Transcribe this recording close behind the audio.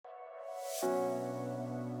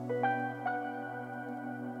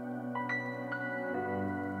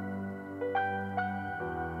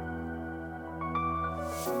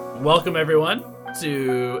Welcome, everyone,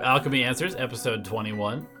 to Alchemy Answers, episode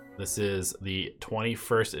 21. This is the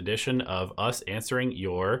 21st edition of us answering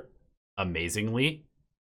your amazingly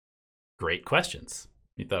great questions.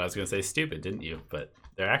 You thought I was going to say stupid, didn't you? But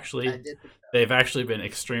they've actually been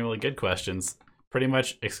extremely good questions, pretty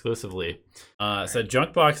much exclusively. So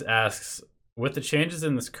Junkbox asks, with the changes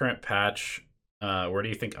in this current patch, where do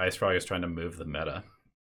you think IceFrog is trying to move the meta?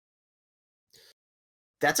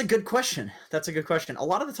 That's a good question. A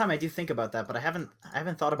lot of the time I do think about that, but I haven't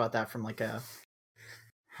thought about that from like a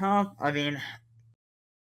I mean,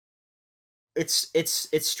 it's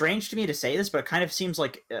strange to me to say this, but it kind of seems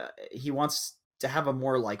like he wants to have a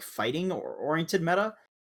more like fighting oriented meta,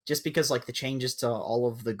 just because like the changes to all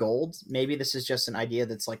of the gold. Maybe this is just an idea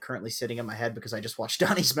that's like currently sitting in my head because I just watched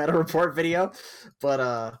Donnie's meta report video,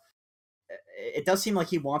 but it does seem like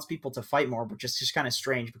he wants people to fight more, which is just kind of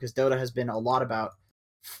strange because Dota has been a lot about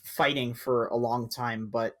fighting for a long time,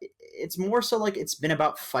 but it's more so like it's been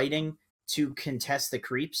about fighting to contest the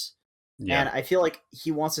creeps. Yeah. And I feel like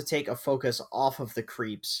he wants to take a focus off of the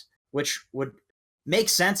creeps, which would make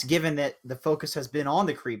sense given that the focus has been on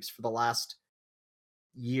the creeps for the last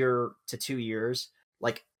year to 2 years.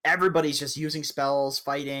 Like everybody's just using spells,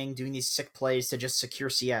 fighting, doing these sick plays to just secure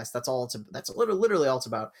CS. That's literally all it's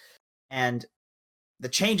about. And the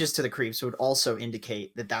changes to the creeps would also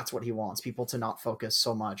indicate that that's what he wants, people to not focus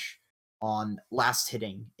so much on last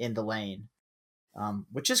hitting in the lane,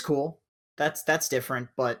 which is cool. That's different,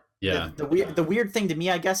 but yeah, the weird thing to me,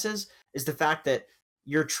 I guess, is the fact that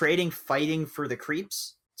you're trading fighting for the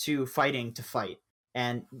creeps to fighting to fight,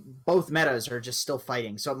 and both metas are just still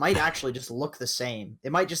fighting. So it might actually just look the same.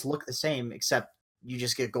 It might just look the same, except you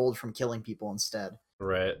just get gold from killing people instead.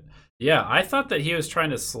 Right. Yeah, I thought that he was trying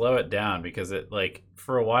to slow it down because it like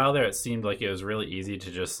for a while there it seemed like it was really easy to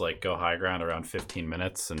just like go high ground around 15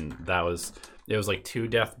 minutes, and it was like 2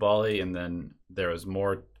 death volley, and then there was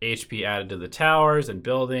more HP added to the towers and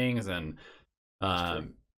buildings, and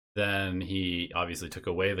then he obviously took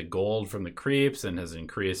away the gold from the creeps and has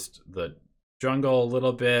increased the jungle a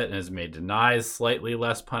little bit and has made denies slightly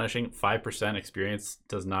less punishing. 5% experience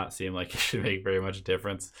does not seem like it should make very much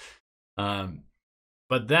difference.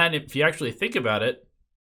 But then if you actually think about it,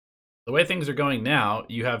 the way things are going now,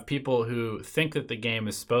 you have people who think that the game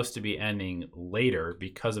is supposed to be ending later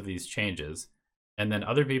because of these changes. And then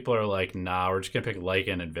other people are like, nah, we're just going to pick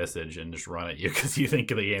Lycan and Visage and just run at you because you think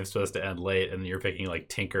the game's supposed to end late, and you're picking like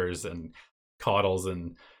Tinkers and Caudles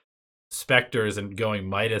and Spectres and going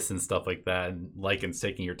Midas and stuff like that, and Lycan's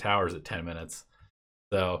taking your towers at 10 minutes.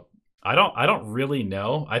 So I don't really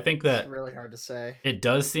know. I think that it's really hard to say. It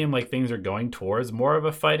does seem like things are going towards more of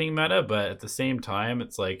a fighting meta, but at the same time,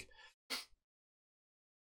 it's like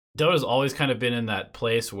Dota's always kind of been in that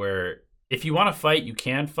place where if you want to fight, you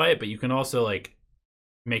can fight, but you can also like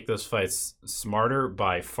make those fights smarter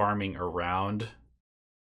by farming around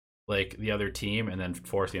like the other team and then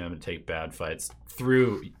forcing them to take bad fights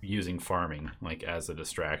through using farming like as a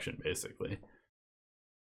distraction, basically.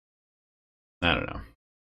 I don't know.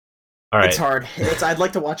 All right. It's hard. I'd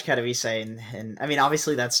like to watch Katowice, and I mean,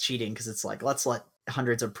 obviously that's cheating because it's like let's let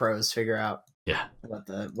hundreds of pros figure out what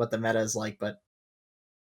the meta is like, but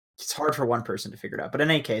it's hard for one person to figure it out. But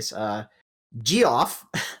in any case, Geoff,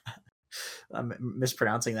 I'm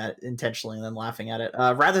mispronouncing that intentionally and then laughing at it.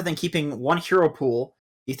 Rather than keeping one hero pool,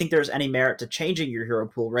 do you think there's any merit to changing your hero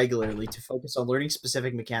pool regularly to focus on learning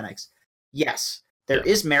specific mechanics? Yes, there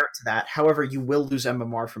is merit to that. However, you will lose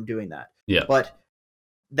MMR from doing that. Yeah, but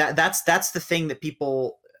that's the thing that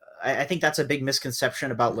people, I think that's a big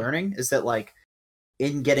misconception about learning, is that like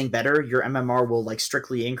in getting better, your MMR will like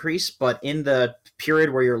strictly increase, but in the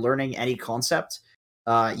period where you're learning any concept,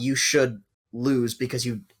 you should lose because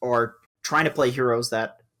you are trying to play heroes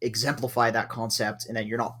that exemplify that concept, and then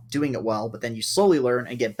you're not doing it well, but then you slowly learn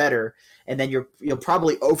and get better, and then you'll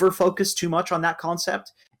probably over focus too much on that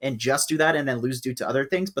concept and just do that and then lose due to other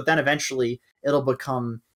things, but then eventually it'll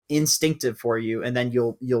become instinctive for you, and then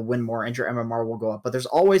you'll win more and your MMR will go up. But there's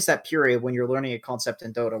always that period when you're learning a concept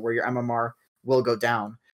in Dota where your MMR will go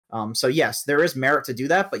down. So yes, there is merit to do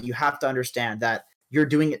that, but you have to understand that you're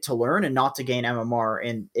doing it to learn and not to gain MMR,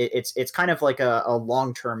 and it's kind of like a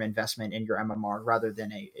long-term investment in your MMR rather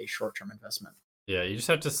than a short-term investment. Yeah, you just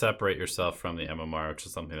have to separate yourself from the MMR, which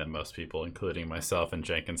is something that most people, including myself and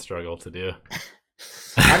Jenkins, struggle to do.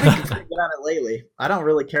 I've been pretty good at it lately. I don't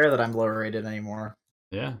really care that I'm lower rated anymore.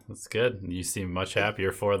 Yeah, that's good. You seem much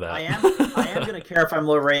happier for I that. am I am gonna care if I'm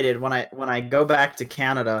low rated when I go back to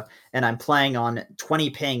Canada and I'm playing on 20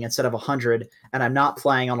 ping instead of 100, and I'm not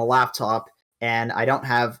playing on a laptop and I don't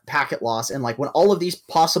have packet loss, and like when all of these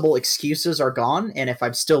possible excuses are gone and if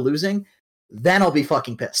I'm still losing, then I'll be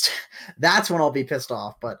fucking pissed. That's when I'll be pissed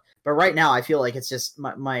off. But right now I feel like it's just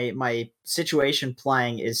my situation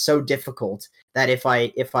playing is so difficult that if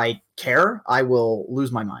I care, I will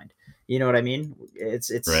lose my mind. You know what I mean?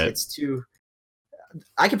 Right. It's too.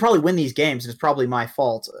 I could probably win these games. It's probably my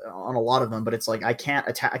fault on a lot of them, but it's like I can't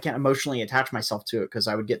emotionally attach myself to it because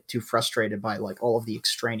I would get too frustrated by like all of the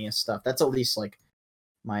extraneous stuff. That's at least like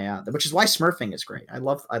my which is why smurfing is great. I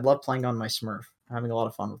love playing on my smurf. I'm having a lot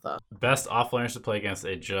of fun with that. Best offlaners to play against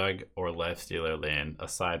a Jug or Lifestealer lane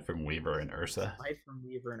aside from Weaver and Ursa. Aside from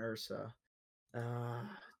Weaver and Ursa, uh,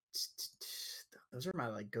 those are my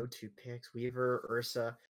like go-to picks. Weaver,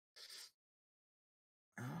 Ursa.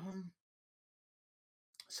 Um,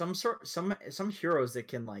 some heroes that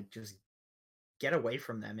can like just get away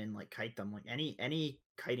from them and like kite them. Like any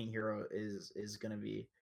kiting hero is gonna be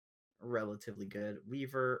relatively good.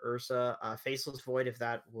 Weaver, Ursa, Faceless Void if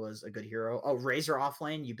that was a good hero. Oh, Razor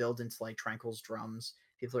offlane, you build into like Tranquil's drums.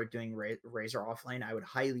 People are doing Razor offlane. I would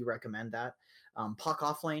highly recommend that. Puck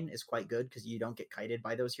offlane is quite good because you don't get kited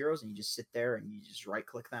by those heroes and you just sit there and you just right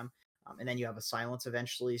click them. And then you have a silence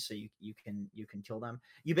eventually, so you can kill them.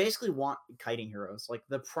 You basically want kiting heroes. Like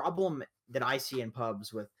the problem that I see in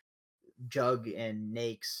pubs with Jug and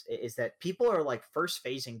Nakes is that people are like first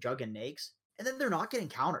phasing Jug and Nakes, and then they're not getting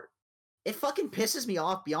countered. It fucking pisses me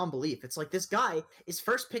off beyond belief. It's like this guy is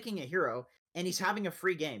first picking a hero and he's having a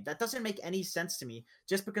free game. That doesn't make any sense to me.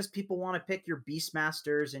 Just because people want to pick your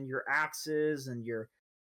Beastmasters and your Axes and your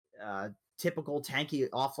uh, typical tanky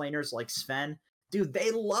offlaners like Sven. Dude,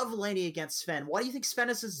 they love laning against Sven. Why do you think Sven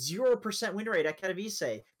has a 0% win rate at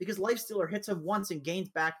Katowice? Because Lifestealer hits him once and gains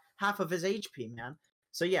back half of his HP, man.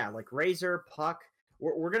 So yeah, like Razor, Puck,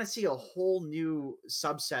 we're going to see a whole new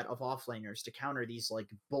subset of offlaners to counter these like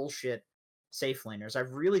bullshit safe laners. I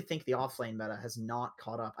really think the offlane meta has not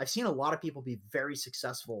caught up. I've seen a lot of people be very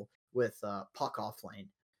successful with Puck offlane.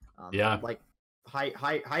 Yeah. Like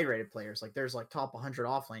high rated players. Like there's like top 100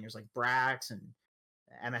 offlaners like Brax and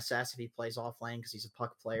MSS if he plays offlane because he's a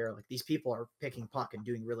Puck player. Like these people are picking Puck and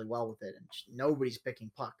doing really well with it, and nobody's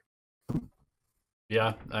picking Puck.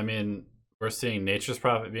 Yeah. I mean, we're seeing Nature's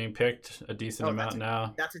Prophet being picked a decent amount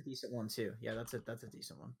now. That's a decent one too. Yeah, that's a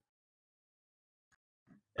decent one.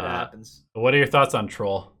 It happens. What are your thoughts on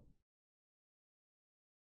Troll?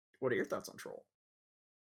 What are your thoughts on Troll?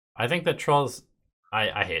 I think that Troll's.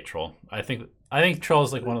 I hate Troll. I think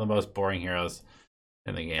Troll's like one of the most boring heroes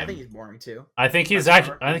in the game. I think he's boring too. I think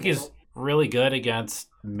he's really good against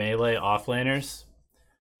melee offlaners,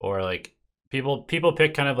 or like people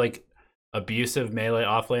pick kind of like abusive melee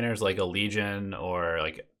offlaners like a Legion or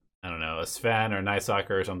like I don't know a Sven or Night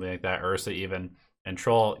Soccer or something like that, Ursa even. And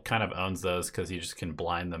Troll kind of owns those because he just can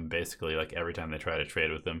blind them basically like every time they try to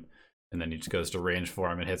trade with him, and then he just goes to range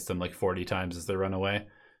for him and hits them like 40 times as they run away.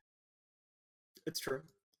 It's true.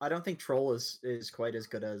 I don't think Troll is quite as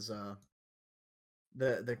good as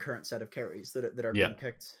the current set of carries that are being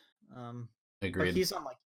picked. Agreed. But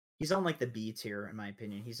he's on like the B tier in my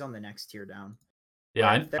opinion. He's on the next tier down.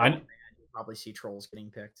 Yeah, I probably see Trolls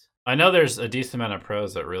getting picked. I know there's a decent amount of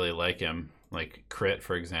pros that really like him, like Crit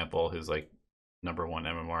for example, who's like #1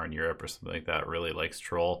 MMR in Europe or something like that, really likes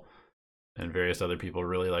Troll, and various other people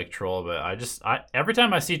really like Troll. But I every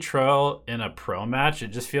time I see Troll in a pro match, it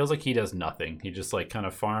just feels like he does nothing. He just like kind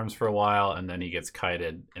of farms for a while and then he gets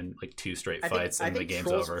kited in like 2 straight fights and the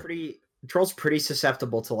game's over. Troll's pretty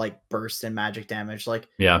susceptible to like burst and magic damage. Like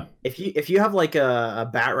yeah, if you have like a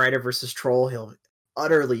Batrider versus Troll, he'll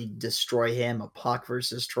utterly destroy him. A Puck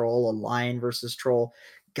versus Troll, a Lion versus Troll,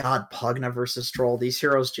 God, Pugna versus Troll. These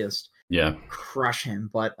heroes just crush him.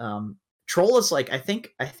 But Troll is like I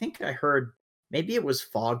think I heard maybe it was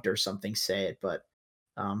Fogged or something say it, but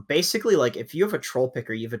basically like if you have a Troll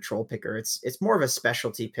picker, you have a Troll picker. It's more of a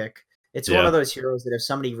specialty pick. It's one of those heroes that if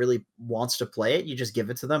somebody really wants to play it, you just give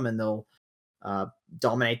it to them and they'll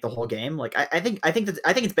dominate the whole game. Like I think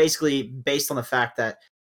it's basically based on the fact that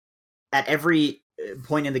at every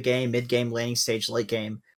point in the game, mid game, laning stage, late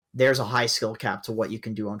game, there's a high skill cap to what you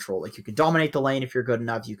can do on Troll. Like you can dominate the lane if you're good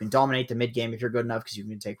enough. You can dominate the mid game if you're good enough because you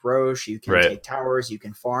can take Roche, you can take towers, you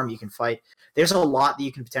can farm, you can fight. There's a lot that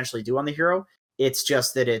you can potentially do on the hero. It's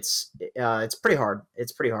just that it's pretty hard.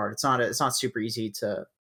 It's pretty hard. It's not super easy to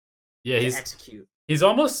execute. He's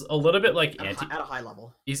almost a little bit like at a high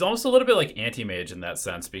level. He's almost a little bit like anti-mage in that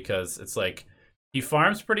sense because it's like he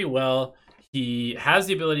farms pretty well. he has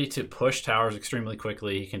the ability to push towers extremely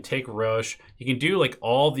quickly. He can take Roche. He can do like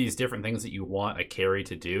all these different things that you want a carry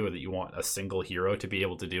to do, or that you want a single hero to be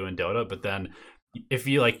able to do in Dota. But then if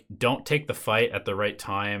you like don't take the fight at the right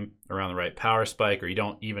time around the right power spike, or you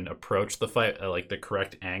don't even approach the fight at like the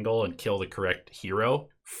correct angle and kill the correct hero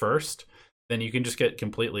first, then you can just get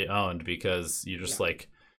completely owned, because you just like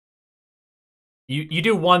you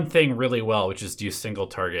do one thing really well, which is do single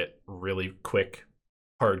target really quick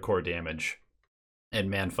hardcore damage and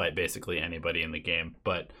man fight basically anybody in the game.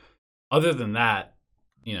 But other than that,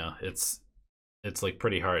 you know, it's like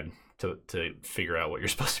pretty hard to figure out what you're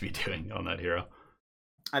supposed to be doing on that hero.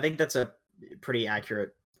 I think that's a pretty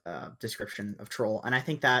accurate description of Troll, and I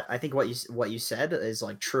think what you said is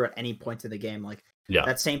like true at any point in the game. Like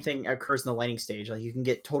that same thing occurs in the laning stage. Like you can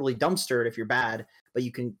get totally dumpstered if you're bad, but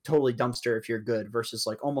you can totally dumpster if you're good, versus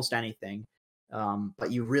like almost anything.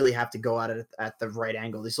 But you really have to go at it at the right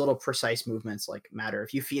angle. These little precise movements like matter.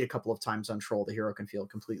 If you feed a couple of times on Troll, the hero can feel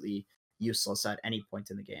completely useless at any point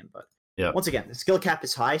in the game. But once again, the skill cap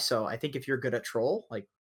is high, so I think if you're good at Troll, like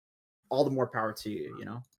all the more power to you, you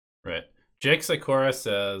know? Right. Jake Sakura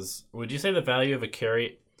says, would you say the value of a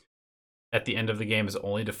carry at the end of the game is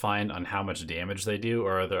only defined on how much damage they do,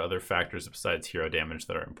 or are there other factors besides hero damage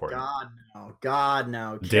that are important? God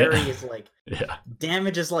no. Carry is like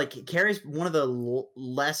damage is like carry's one of the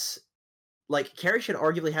less like carry should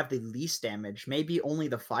arguably have the least damage. Maybe only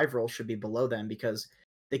the 5 roll should be below them, because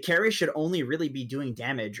the carry should only really be doing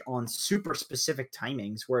damage on super specific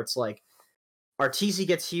timings where it's like Arteezy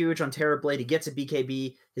gets huge on Terrorblade. He gets a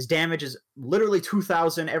BKB. His damage is literally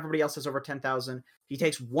 2,000. Everybody else has over 10,000. He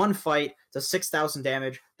takes one fight, does 6,000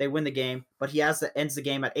 damage. They win the game, but he ends the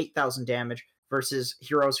game at 8,000 damage versus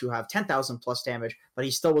heroes who have 10,000 plus damage. But he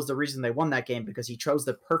still was the reason they won that game, because he chose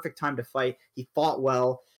the perfect time to fight. He fought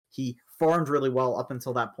well. He farmed really well up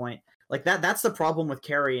until that point. Like that's the problem with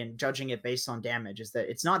carry and judging it based on damage, is that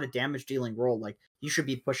it's not a damage dealing role. Like you should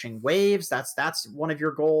be pushing waves. That's one of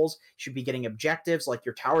your goals. You should be getting objectives like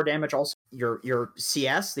your tower damage, also your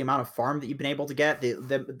CS, the amount of farm that you've been able to get.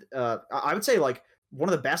 I would say like one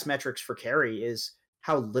of the best metrics for carry is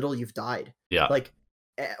how little you've died. Yeah. Like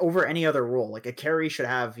over any other role, like a carry should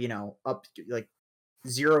have, you know, up to like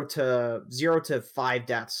 0 to 5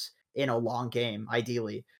 deaths in a long game,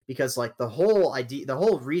 ideally, because like the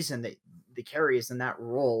whole reason that the carry is in that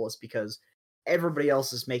role is because everybody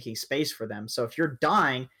else is making space for them. So if you're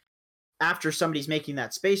dying after somebody's making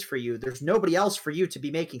that space for you, there's nobody else for you to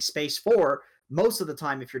be making space for. Most of the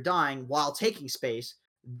time, if you're dying while taking space,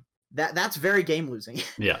 that's very game losing.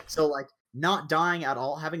 Yeah. So like not dying at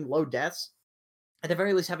all, having low deaths, at the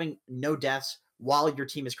very least having no deaths while your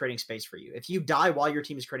team is creating space for you. If you die while your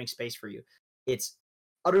team is creating space for you, it's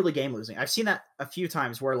utterly game losing. I've seen that a few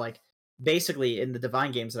times where like basically in the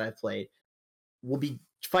Divine games that I've played, we'll be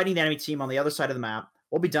fighting the enemy team on the other side of the map.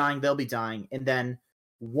 We'll be dying, they'll be dying, and then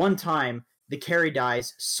one time the carry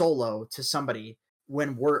dies solo to somebody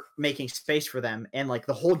when we're making space for them, and like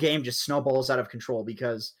the whole game just snowballs out of control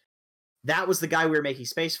because that was the guy we were making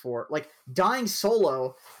space for. Like dying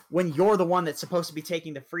solo when you're the one that's supposed to be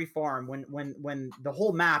taking the free farm, when the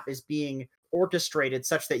whole map is being orchestrated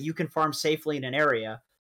such that you can farm safely in an area,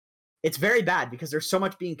 it's very bad because there's so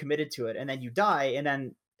much being committed to it, and then you die, and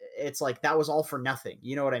then it's like that was all for nothing.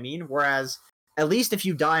 You know what I mean? Whereas at least if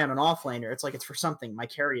you die on an offlaner, it's like it's for something. My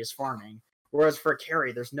carry is farming. Whereas for a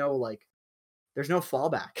carry, there's no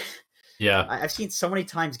fallback. Yeah, I've seen so many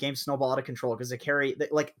times games snowball out of control because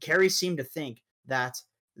the carries seem to think that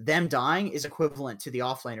them dying is equivalent to the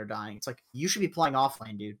offlaner dying. It's like you should be playing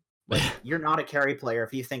offlane, dude. Like you're not a carry player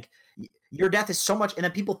if you think your death is so much, and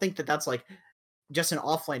then people think that that's like just an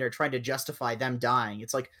offlaner trying to justify them dying.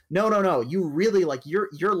 It's like, no. You really like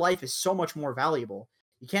your life is so much more valuable.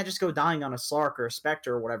 You can't just go dying on a Slark or a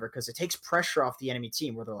Spectre or whatever, because it takes pressure off the enemy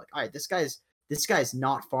team where they're like, all right, this guy's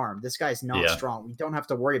not farmed. This guy's not strong. We don't have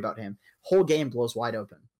to worry about him. Whole game blows wide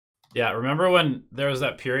open. Yeah, remember when there was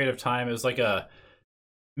that period of time, it was like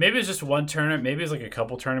maybe it's just one tournament, maybe it's like a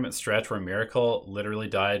couple tournament stretch where Miracle literally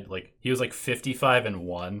died. Like he was like 55-1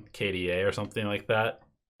 KDA or something like that.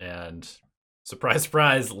 And surprise,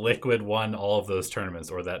 surprise, Liquid won all of those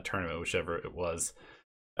tournaments, or that tournament, whichever it was.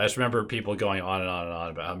 I just remember people going on and on and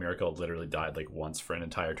on about how Miracle literally died like once for an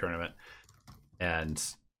entire tournament. And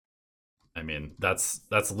I mean, that's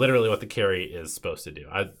literally what the carry is supposed to do.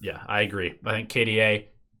 I agree. I think KDA,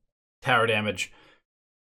 tower damage,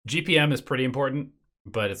 GPM is pretty important,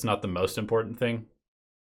 but it's not the most important thing.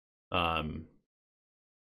 And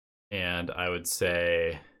I would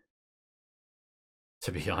say,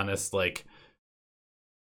 to be honest, like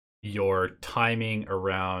your timing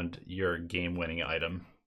around your game-winning item,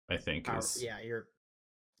 I think is Yeah, you're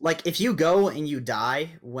like if you go and you die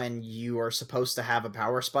when you are supposed to have a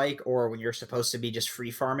power spike or when you're supposed to be just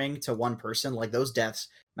free farming to one person, like those deaths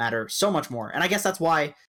matter so much more. And I guess that's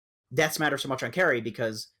why deaths matter so much on carry,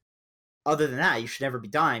 because other than that, you should never be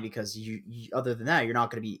dying, because other than that, you're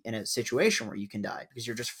not going to be in a situation where you can die because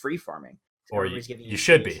you're just free farming. or Everybody's giving you you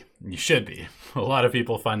should space. be. You should be. A lot of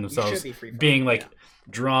people find You should themselves be free farming. being like Yeah.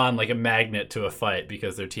 drawn like a magnet to a fight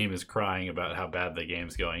because their team is crying about how bad the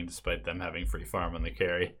game's going, despite them having free farm on the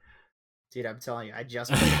carry. Dude, I'm telling you, I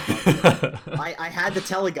just I had to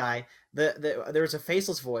tell a guy there was a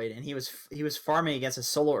faceless void and he was farming against a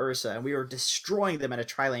solo Ursa and we were destroying them in a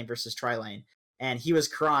tri-lane versus tri-lane, and he was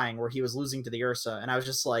crying where he was losing to the Ursa, and I was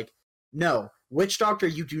just like, no, Witch Doctor,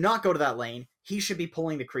 you do not go to that lane. He should be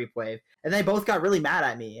pulling the creep wave. And they both got really mad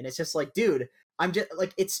at me, and it's just like, dude, I'm just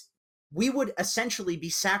like, we would essentially be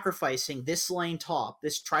sacrificing this lane top,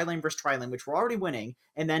 this tri-lane versus tri-lane, which we're already winning,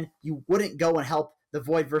 and then you wouldn't go and help the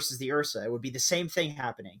Void versus the Ursa. It would be the same thing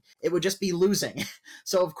happening. It would just be losing.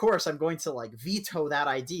 So of course I'm going to like veto that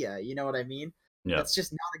idea. You know what I mean? Yeah. That's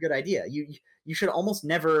just not a good idea. You should almost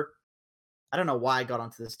never. I don't know why I got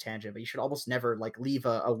onto this tangent, but you should almost never like leave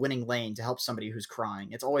a winning lane to help somebody who's crying.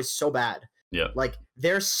 It's always so bad. Yeah. Like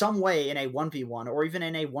there's some way in a 1v1 or even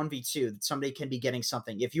in a 1v2 that somebody can be getting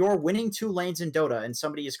something. If you're winning 2 lanes in Dota and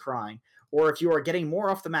somebody is crying, or if you are getting more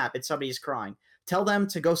off the map and somebody is crying, tell them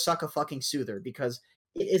to go suck a fucking soother, because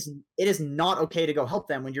it is not okay to go help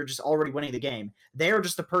them when you're just already winning the game. They are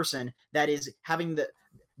just the person that is having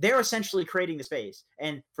they're essentially creating the space,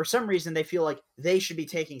 and for some reason they feel like they should be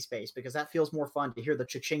taking space because that feels more fun to hear the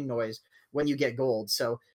cha-ching noise when you get gold.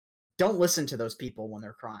 So don't listen to those people when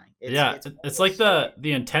they're crying. It's like the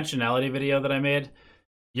intentionality video that I made.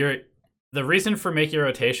 The reason for making a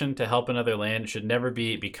rotation to help another lane should never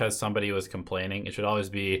be because somebody was complaining. It should always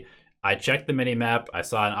be, I checked the mini map, I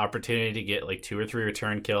saw an opportunity to get like 2 or 3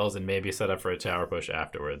 return kills and maybe set up for a tower push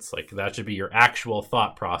afterwards. Like that should be your actual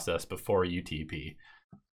thought process before you TP.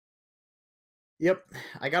 Yep,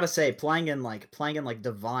 I gotta say, playing in like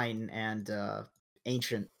Divine and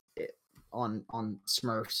Ancient on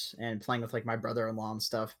Smurfs, and playing with like my brother-in-law and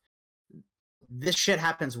stuff, this shit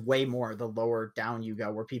happens way more the lower down you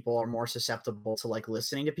go, where people are more susceptible to like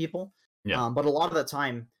listening to people. Yeah. But a lot of the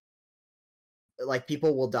time, like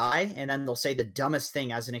people will die and then they'll say the dumbest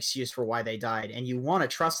thing as an excuse for why they died, and you want to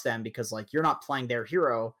trust them because like you're not playing their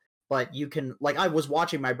hero, but you can, like, I was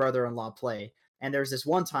watching my brother-in-law play, and there's this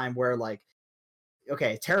one time where like,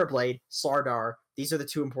 okay, Terrorblade, Slardar, these are the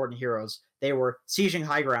 2 important heroes. They were sieging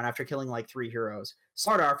high ground after killing like 3 heroes.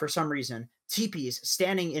 Slardar, for some reason, TP's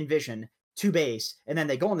standing in vision to base, and then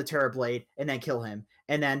they go on the Terrorblade and then kill him.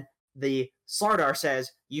 And then the Slardar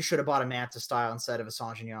says, you should have bought a Manta style instead of a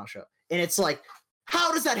Sange and Yasha. And it's like,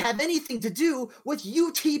 how does that have anything to do with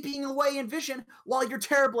you TPing away in vision while your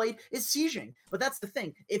Terrorblade is sieging? But that's the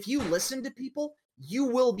thing. If you listen to people, you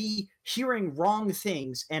will be hearing wrong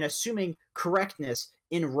things and assuming correctness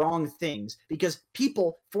in wrong things, because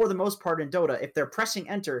people, for the most part in Dota, if they're pressing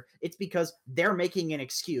enter, it's because they're making an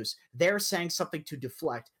excuse. They're saying something to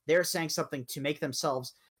deflect. They're saying something to make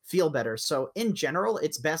themselves feel better. So in general,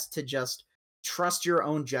 it's best to just trust your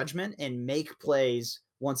own judgment and make plays,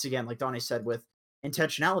 once again, like Donnie said, with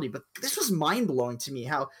intentionality. But this was mind-blowing to me,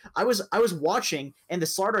 how I was watching and the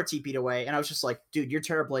Slardar TP'd away, and I was just like, dude, your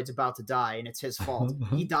Terrorblade's about to die and it's his fault.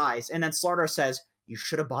 He dies, and then Slardar says, you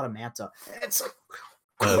should have bought a Manta. And it's like,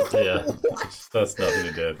 that's nothing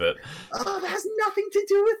to do with it. That has nothing to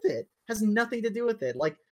do with it. Has nothing to do with it.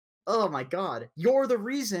 Like, oh my god, you're the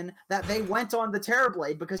reason that they went on the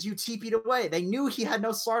Terrorblade, because you TP'd away. They knew he had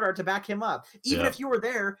no Slardar to back him up. Even if you were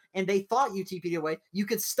there and they thought you TP'd away, you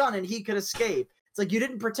could stun and he could escape. It's like you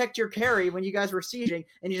didn't protect your carry when you guys were sieging,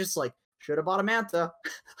 and you just like, should have bought a Manta.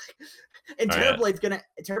 And Terrorblade's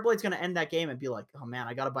gonna end that game and be like, oh man,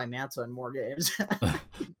 I gotta buy Manta in more games.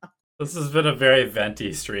 This has been a very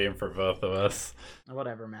venty stream for both of us.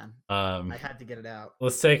 Whatever, man. I had to get it out.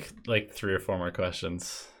 Let's take like 3 or 4 more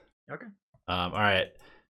questions. Okay. All right.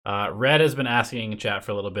 Red has been asking in chat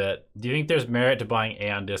for a little bit. Do you think there's merit to buying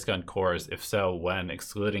Aeon Disc on cores? If so, when?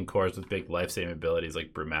 Excluding cores with big life-saving abilities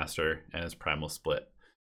like Brewmaster and his Primal Split.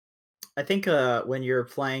 I think when you're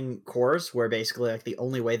playing cores, where basically like the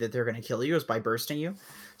only way that they're going to kill you is by bursting you.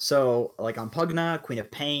 So like on Pugna, Queen of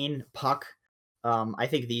Pain, Puck, I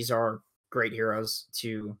think these are great heroes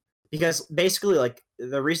because basically like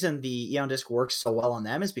the reason the Aeon Disc works so well on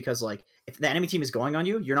them is because like if the enemy team is going on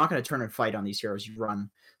you, you're not going to turn and fight on these heroes. You run.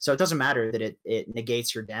 So it doesn't matter that it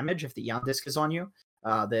negates your damage if the Aeon Disc is on you.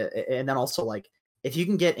 And then also like if you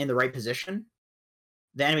can get in the right position,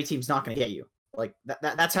 the enemy team's not going to get you. Like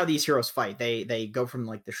that's how these heroes fight. They go from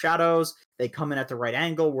like the shadows, they come in at the right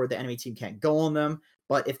angle where the enemy team can't go on them.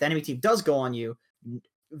 But if the enemy team does go on you,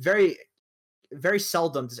 very very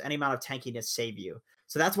seldom does any amount of tankiness save you.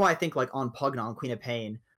 So that's why I think like on Pugna, on Queen of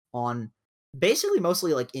Pain, on basically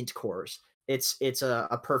mostly like int cores, it's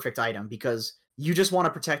a perfect item because you just want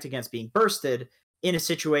to protect against being bursted in a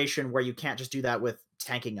situation where you can't just do that with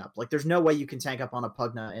tanking up. Like there's no way you can tank up on a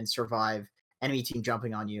Pugna and survive enemy team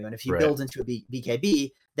jumping on you. And if you Right. build into a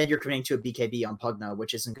BKB, then you're committing to a BKB on Pugna,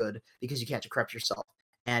 which isn't good because you can't decrypt yourself.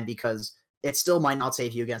 And because it still might not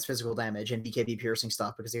save you against physical damage and BKB piercing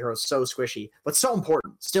stuff because the hero is so squishy, but so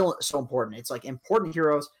important. Still so important. It's like important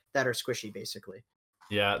heroes that are squishy, basically.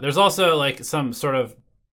 Yeah. There's also like some sort of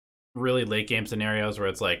really late game scenarios where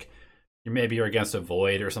it's like you're against a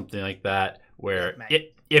void or something like that, where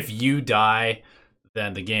if you die,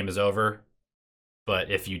 then the game is over.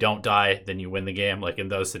 But if you don't die, then you win the game. Like in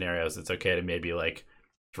those scenarios, it's okay to maybe like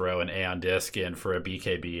throw an Aeon Disc in for a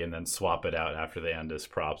BKB and then swap it out after the Aeon Disc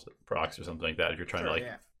procs or something like that if you're trying to like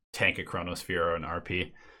tank a Chronosphere or an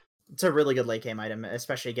RP. It's a really good late game item,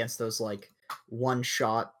 especially against those like one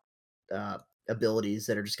shot abilities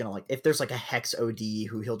that are just gonna like if there's like a Hex OD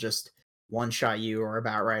who he'll just one shot you, or a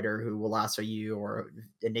Batrider who will lasso you, or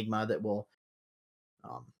Enigma that will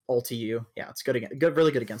ulti you. Yeah, it's good again.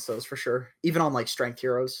 Really good against those for sure. Even on like strength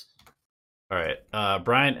heroes. All right.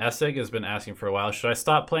 Brian Essig has been asking for a while. Should I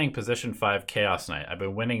stop playing Position 5 Chaos Knight? I've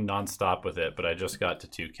been winning nonstop with it, but I just got to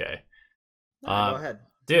 2K. Go ahead.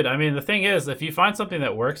 Dude, I mean, the thing is, if you find something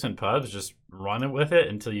that works in pubs, just run it with it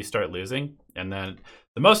until you start losing. And then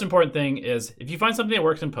the most important thing is if you find something that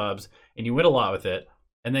works in pubs and you win a lot with it,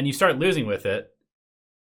 and then you start losing with it,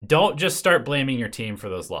 don't just start blaming your team for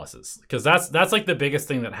those losses. Because that's like the biggest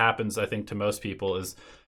thing that happens, I think, to most people is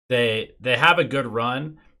they have a good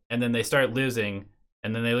run and then they start losing,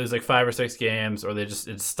 and then they lose like 5 or 6 games, or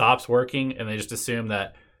it stops working, and they just assume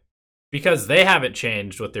that because they haven't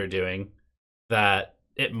changed what they're doing, that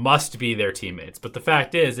it must be their teammates. But the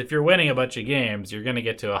fact is, if you're winning a bunch of games, you're going to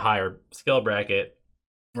get to a higher skill bracket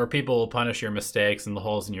where people will punish your mistakes and the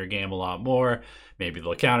holes in your game a lot more. Maybe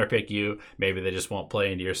they'll counterpick you. Maybe they just won't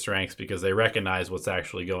play into your strengths because they recognize what's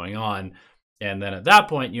actually going on. And then at that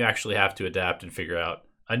point, you actually have to adapt and figure out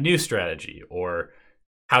a new strategy or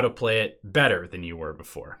how to play it better than you were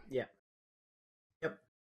before. Yeah. Yep.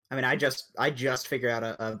 I mean, I just figured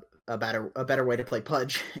out a better way to play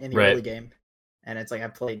Pudge in the early game, and it's like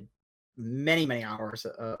I've played many hours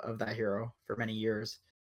of that hero for many years,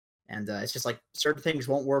 and it's just like certain things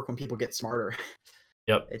won't work when people get smarter.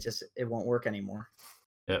 Yep. It won't work anymore.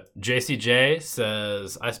 Yep. JCJ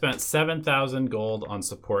says, I spent 7,000 gold on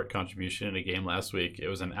support contribution in a game last week. It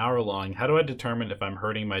was an hour long. How do I determine if I'm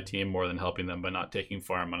hurting my team more than helping them by not taking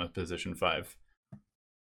farm on a position 5?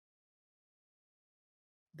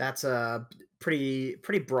 That's a pretty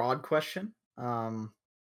broad question. I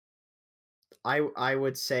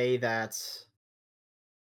would say that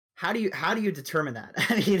how do you determine that?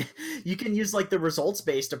 I mean, you can use like the results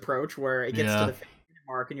based approach where it gets to the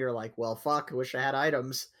mark and you're like, well, fuck, I wish I had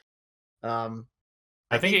items. I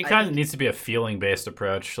think it kind of needs to be a feeling based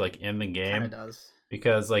approach, like in the game. It does.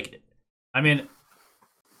 Because like, I mean,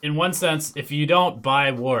 in one sense, if you don't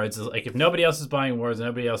buy wards, like if nobody else is buying wards,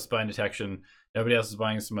 nobody else is buying detection, nobody else is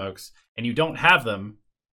buying smokes, and you don't have them,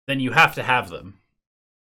 then you have to have them.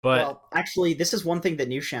 But well, actually, this is one thing that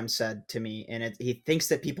Newsham said to me, and he thinks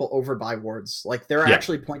that people overbuy wards. Like, there are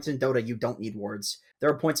actually points in Dota you don't need wards. There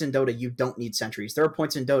are points in Dota you don't need sentries. There are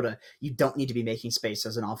points in Dota you don't need to be making space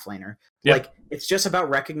as an offlaner. Like, it's just about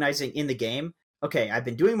recognizing in the game, okay, I've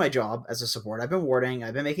been doing my job as a support. I've been warding.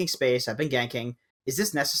 I've been making space. I've been ganking. Is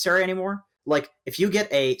this necessary anymore? Like, if you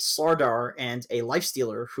get a Slardar and a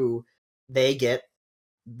Lifestealer who they get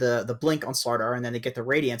the blink on Slardar and then they get the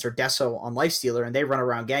Radiance or Deso on Lifestealer and they run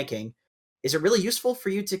around ganking, is it really useful for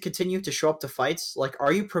you to continue to show up to fights? Like,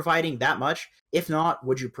 are you providing that much? If not,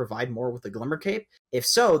 would you provide more with the Glimmer Cape? If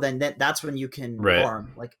so, then that's when you can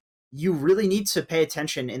farm. Like, you really need to pay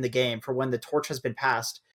attention in the game for when the torch has been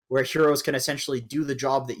passed, where heroes can essentially do the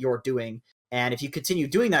job that you're doing. And if you continue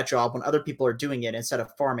doing that job when other people are doing it instead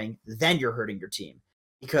of farming, then you're hurting your team.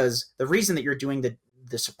 Because the reason that you're doing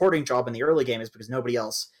the supporting job in the early game is because nobody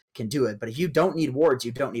else can do it. But if you don't need wards,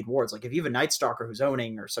 you don't need wards. Like if you have a Night Stalker who's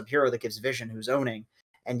owning, or some hero that gives vision who's owning,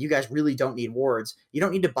 and you guys really don't need wards, you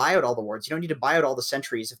don't need to buy out all the wards. You don't need to buy out all the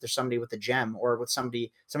sentries if there's somebody with a gem or with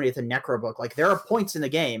somebody with a necro book. Like there are points in the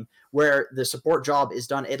game where the support job is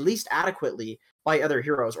done at least adequately by other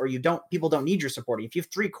heroes, or people don't need your supporting. If you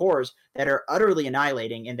have 3 cores that are utterly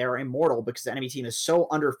annihilating and they're immortal because the enemy team is so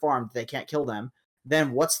underfarmed they can't kill them,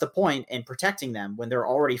 then what's the point in protecting them when they're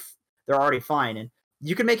already they're already fine. And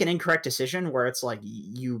you can make an incorrect decision where it's like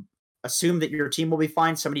you assume that your team will be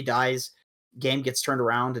fine, somebody dies, game gets turned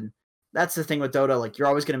around, and that's the thing with Dota. Like, you're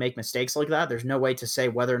always going to make mistakes like that. There's no way to say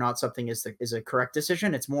whether or not something is a correct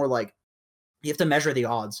decision. It's more like you have to measure the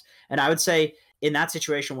odds. And I would say in that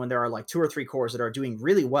situation, when there are like 2 or 3 cores that are doing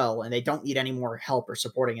really well and they don't need any more help or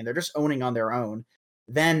supporting and they're just owning on their own,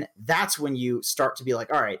 then that's when you start to be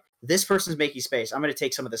like, all right, this person's making space. I'm going to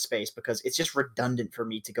take some of the space because it's just redundant for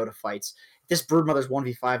me to go to fights. This Broodmother's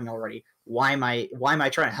 1v5ing already. Why am I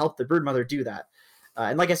trying to help the Broodmother do that?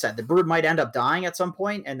 And like I said, the Brood might end up dying at some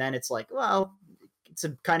point, and then it's like, well, it's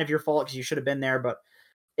kind of your fault because you should have been there, but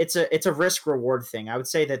it's a risk reward thing. I would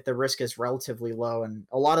say that the risk is relatively low, and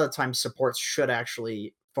a lot of the time supports should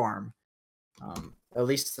actually farm, at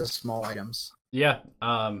least the small items. Yeah,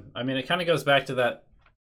 I mean, it kind of goes back to that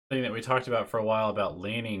thing that we talked about for a while about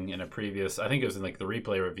laning in a previous, I think it was in like the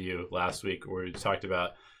replay review last week, where we talked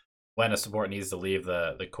about when a support needs to leave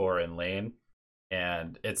the core in lane.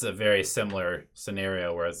 And it's a very similar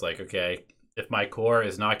scenario where it's like, okay, if my core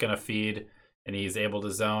is not going to feed and he's able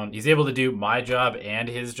to zone, he's able to do my job and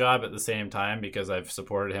his job at the same time because I've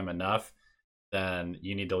supported him enough, then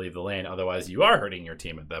you need to leave the lane. Otherwise, you are hurting your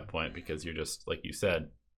team at that point because you're just, like you said,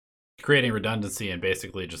 creating redundancy and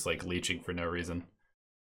basically just like leeching for no reason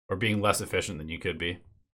or being less efficient than you could be.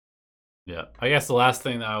 Yeah, I guess the last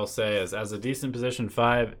thing that I will say is, as a decent position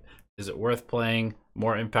 5, is it worth playing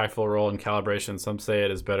more impactful role in calibration? Some say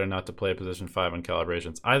it is better not to play position 5 on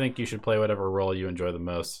calibrations. I think you should play whatever role you enjoy the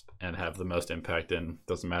most and have the most impact in.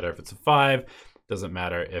 Doesn't matter if it's a 5, doesn't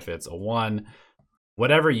matter if it's a 1.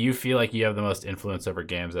 Whatever you feel like you have the most influence over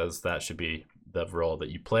games as, that should be the role that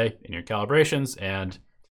you play in your calibrations and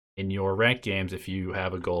in your ranked games if you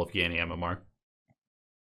have a goal of gaining MMR.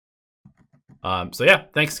 So yeah,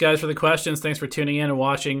 thanks guys for the questions. Thanks for tuning in and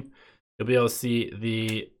watching. You'll be able to see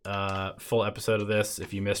the full episode of this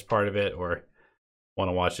if you missed part of it or want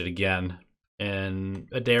to watch it again in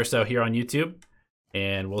a day or so here on YouTube.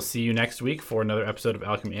 And we'll see you next week for another episode of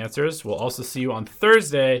Alchemy Answers. We'll also see you on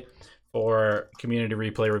Thursday for Community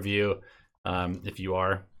Replay Review. If you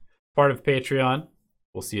are part of Patreon,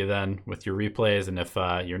 we'll see you then with your replays. And if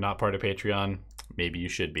you're not part of Patreon, maybe you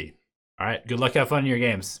should be. All right, good luck, have fun in your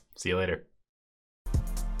games. See you later.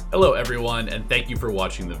 Hello everyone, and thank you for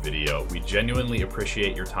watching the video. We genuinely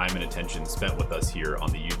appreciate your time and attention spent with us here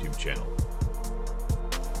on the YouTube channel.